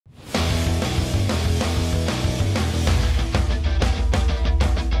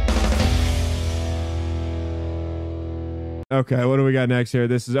Okay, what do we got next here?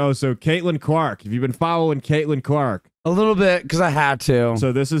 This is, so Caitlin Clark. Have you been following Caitlin Clark? A little bit, because I had to.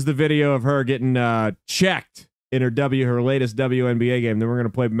 So this is the video of her getting checked in her latest WNBA game. Then we're going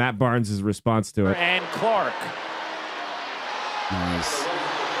to play Matt Barnes' response to it. And Clark. Nice.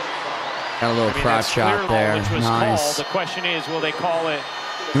 Got a little crotch shot there. Nice. The question is, will they call it?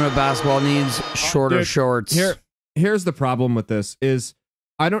 You know what basketball needs? Shorter shorts. Here's the problem with this is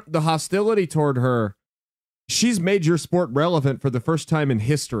the hostility toward her. She's made your sport relevant for the first time in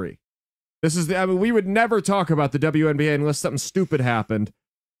history. We would never talk about the WNBA unless something stupid happened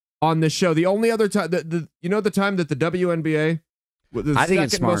on this show. The only other time the time that the WNBA was the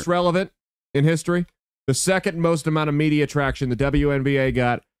second most relevant in history, the second most amount of media traction the WNBA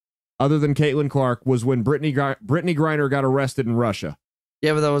got, other than Caitlin Clark, was when Brittany Griner got arrested in Russia.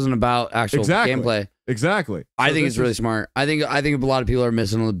 Yeah, but that wasn't about actual gameplay. Exactly. I think it's really smart. I think a lot of people are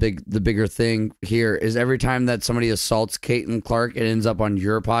missing the bigger thing here is every time that somebody assaults Caitlin Clark, it ends up on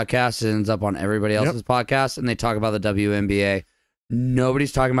your podcast, it ends up on everybody else's podcast, and they talk about the WNBA.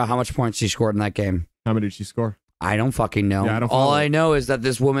 Nobody's talking about how much points she scored in that game. How many did she score? I don't fucking know. Yeah, all I know is that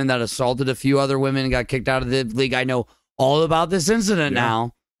this woman that assaulted a few other women and got kicked out of the league, I know all about this incident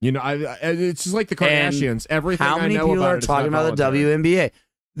now. You know, it's just like the Kardashians. Everything how many I know people about are talking about the WNBA?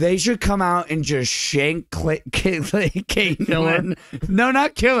 They should come out and just shank Caitlin. No,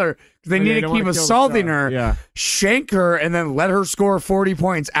 not kill her. They need to keep assaulting her. Yeah. Shank her and then let her score 40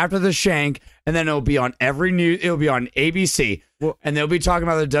 points after the shank, and then it'll be on every news. It'll be on ABC, and they'll be talking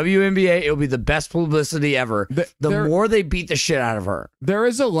about the WNBA. It'll be the best publicity ever. The more they beat the shit out of her. There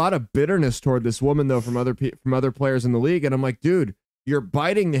is a lot of bitterness toward this woman, though, from other players in the league, and I'm like, dude, you're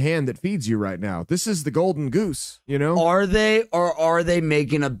biting the hand that feeds you right now. This is the golden goose, you know? Are they, or are they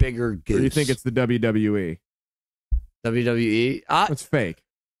making a bigger goose? Or do you think it's the WWE? WWE? It's fake.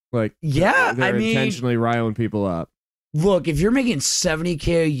 Like, yeah, they're intentionally riling people up. Look, if you're making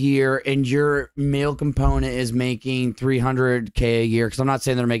 $70K a year and your male component is making $300K a year, because I'm not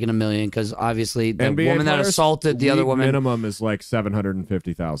saying they're making $1 million, because obviously the NBA woman that assaulted the other woman, minimum is like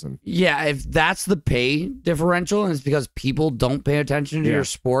 $750,000. Yeah, if that's the pay differential, and it's because people don't pay attention to your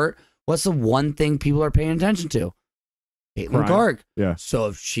sport, what's the one thing people are paying attention to? Caitlin Clark. Yeah. So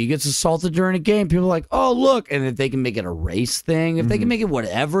if she gets assaulted during a game, people are like, oh, look. And if they can make it a race thing, if they can make it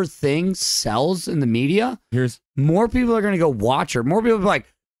whatever thing sells in the media, more people are going to go watch her. More people are like,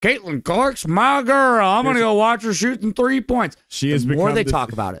 Caitlin Clark's my girl. I'm going to go watch her shooting 3 points. She is more they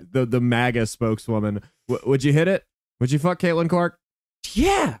talk about it. The MAGA spokeswoman. Would you hit it? Would you fuck Caitlin Clark?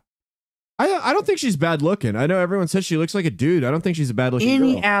 Yeah. I don't think she's bad looking. I know everyone says she looks like a dude. I don't think she's a bad looking girl.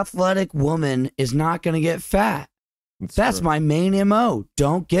 Any athletic woman is not going to get fat. That's my main MO.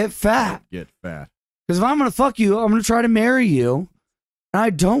 Don't get fat. Get fat. Because if I'm going to fuck you, I'm going to try to marry you. And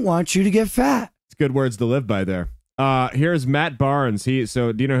I don't want you to get fat. It's good words to live by there. Here's Matt Barnes. Do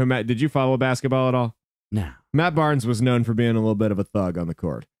you know who Matt? Did you follow basketball at all? No. Matt Barnes was known for being a little bit of a thug on the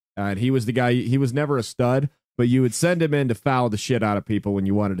court. And he was the guy, he was never a stud, but you would send him in to foul the shit out of people when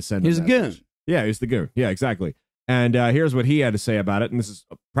you wanted to send him. He was a goon. Yeah, he was the goon. Yeah, exactly. And here's what he had to say about it. And this is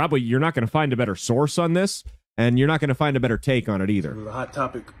probably, you're not going to find a better source on this. And you're not going to find a better take on it either. There's a hot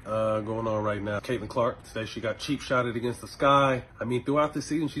topic going on right now. Caitlin Clark says she got cheap shotted against the sky. I mean, throughout the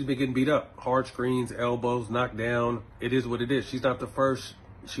season, she's been getting beat up. Hard screens, elbows, knocked down. It is what it is. She's not the first.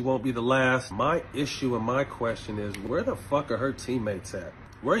 She won't be the last. My issue and my question is, where the fuck are her teammates at?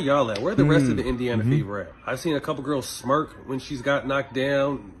 Where y'all at? Where the rest of the Indiana Fever at? I've seen a couple girls smirk when she's got knocked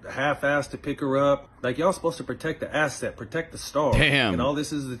down, half-assed to pick her up. Like, y'all supposed to protect the asset, protect the star. Damn. And all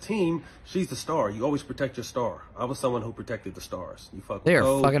this is the team. She's the star. You always protect your star. I was someone who protected the stars. You fuck They with are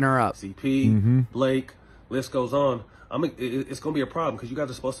Cole, fucking her up. CP, Blake, list goes on. It's going to be a problem because you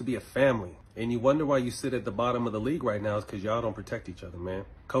guys are supposed to be a family. And you wonder why you sit at the bottom of the league right now is because y'all don't protect each other, man.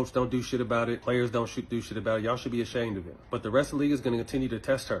 Coach don't do shit about it. Players don't do shit about it. Y'all should be ashamed of it. But the rest of the league is going to continue to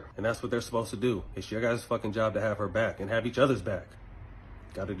test her. And that's what they're supposed to do. It's your guys' fucking job to have her back and have each other's back.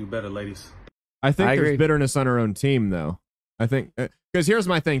 Got to do better, ladies. I think there's bitterness on her own team, though. I think, because here's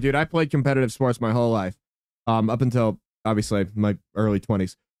my thing, dude. I played competitive sports my whole life, up until, obviously, my early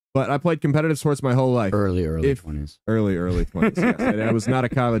 20s. But I played competitive sports my whole life. Early 20s. Early 20s, yes. And I was not a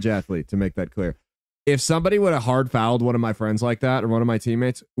college athlete, to make that clear. If somebody would have hard fouled one of my friends like that or one of my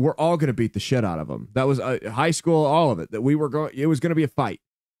teammates, we're all going to beat the shit out of them. That was high school, all of it. That we were going. It was going to be a fight.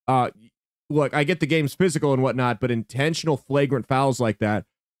 Look, I get the game's physical and whatnot, but intentional flagrant fouls like that,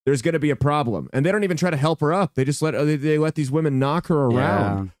 there's going to be a problem. And they don't even try to help her up. They just let these women knock her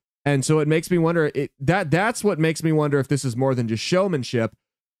around. Yeah. And so it makes me wonder. That's what makes me wonder if this is more than just showmanship.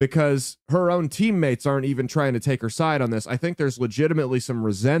 Because her own teammates aren't even trying to take her side on this. I think there's legitimately some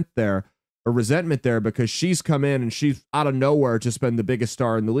resent there a resentment there because she's come in and she's out of nowhere just been the biggest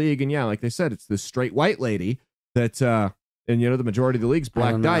star in the league. And yeah, like they said, it's this straight white lady that, and you know, the majority of the league's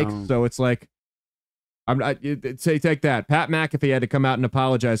black dykes. So it's like, take that. Pat McAfee had to come out and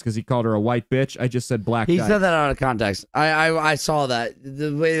apologize because he called her a white bitch. I just said black. He dyke. said that out of context. I saw that.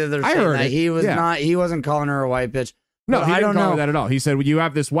 The way that they're saying that he wasn't calling her a white bitch. No, he I didn't don't call know her that at all. He said, well, you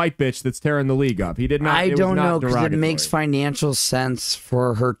have this white bitch that's tearing the league up. He did not. I don't know because it derogatory. makes financial sense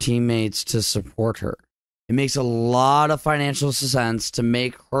for her teammates to support her. It makes a lot of financial sense to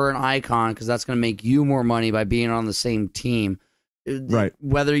make her an icon because that's going to make you more money by being on the same team. Right.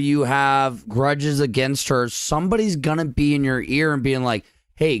 Whether you have grudges against her, somebody's going to be in your ear and being like,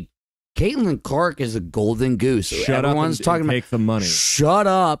 hey, Caitlin Clark is a golden goose. Shut Everyone's up talking and take the money. Shut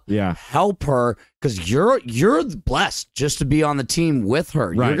up. Yeah. Help her because you're blessed just to be on the team with her.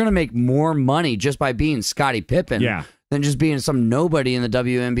 Right. You're going to make more money just by being Scottie Pippen than just being some nobody in the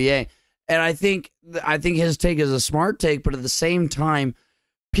WNBA. And I think his take is a smart take, but at the same time,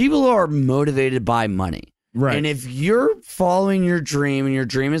 people are motivated by money. Right. And if you're following your dream and your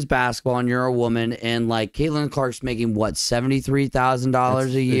dream is basketball and you're a woman and like Caitlin Clark's making what,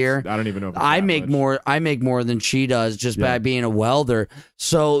 $73,000 a year? I don't even know. If I make more than she does just by being a welder.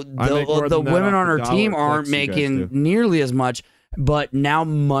 So the women on her team aren't making nearly as much. But now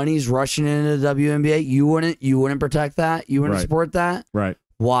money's rushing into the WNBA. You wouldn't protect that? You wouldn't support that? Right.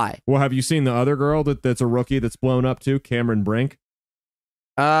 Why? Well, have you seen the other girl that's a rookie that's blown up too, Cameron Brink?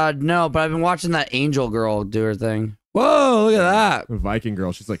 No, but I've been watching that Angel girl do her thing. Whoa, look at that. The Viking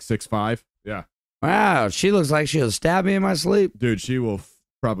girl. She's like 6'5". Yeah. Wow, she looks like she'll stab me in my sleep. Dude, she will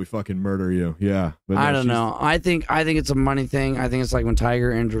probably fucking murder you. Yeah. But no, I don't know. I think it's a money thing. I think it's like when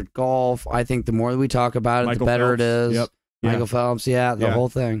Tiger entered golf. I think the more that we talk about it, the better it is. Yep. Michael Phelps, the whole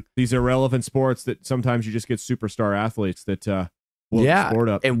thing. These irrelevant sports that sometimes you just get superstar athletes that blow the sport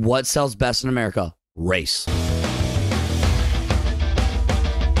up. And what sells best in America? Race.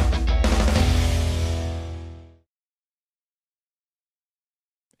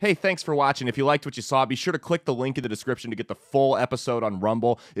 Hey, thanks for watching. If you liked what you saw, be sure to click the link in the description to get the full episode on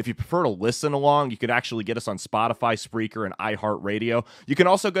Rumble. If you prefer to listen along, you can actually get us on Spotify, Spreaker, and iHeartRadio. You can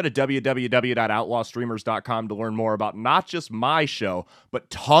also go to www.outlawstreamers.com to learn more about not just my show,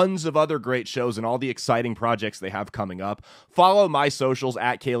 but tons of other great shows and all the exciting projects they have coming up. Follow my socials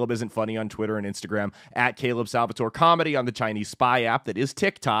at Caleb Isn't Funny on Twitter and Instagram, at Caleb Salvatore Comedy on the Chinese Spy app that is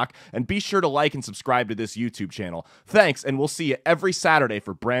TikTok, and be sure to like and subscribe to this YouTube channel. Thanks, and we'll see you every Saturday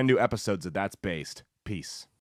for brand new episodes of That's Based. Peace.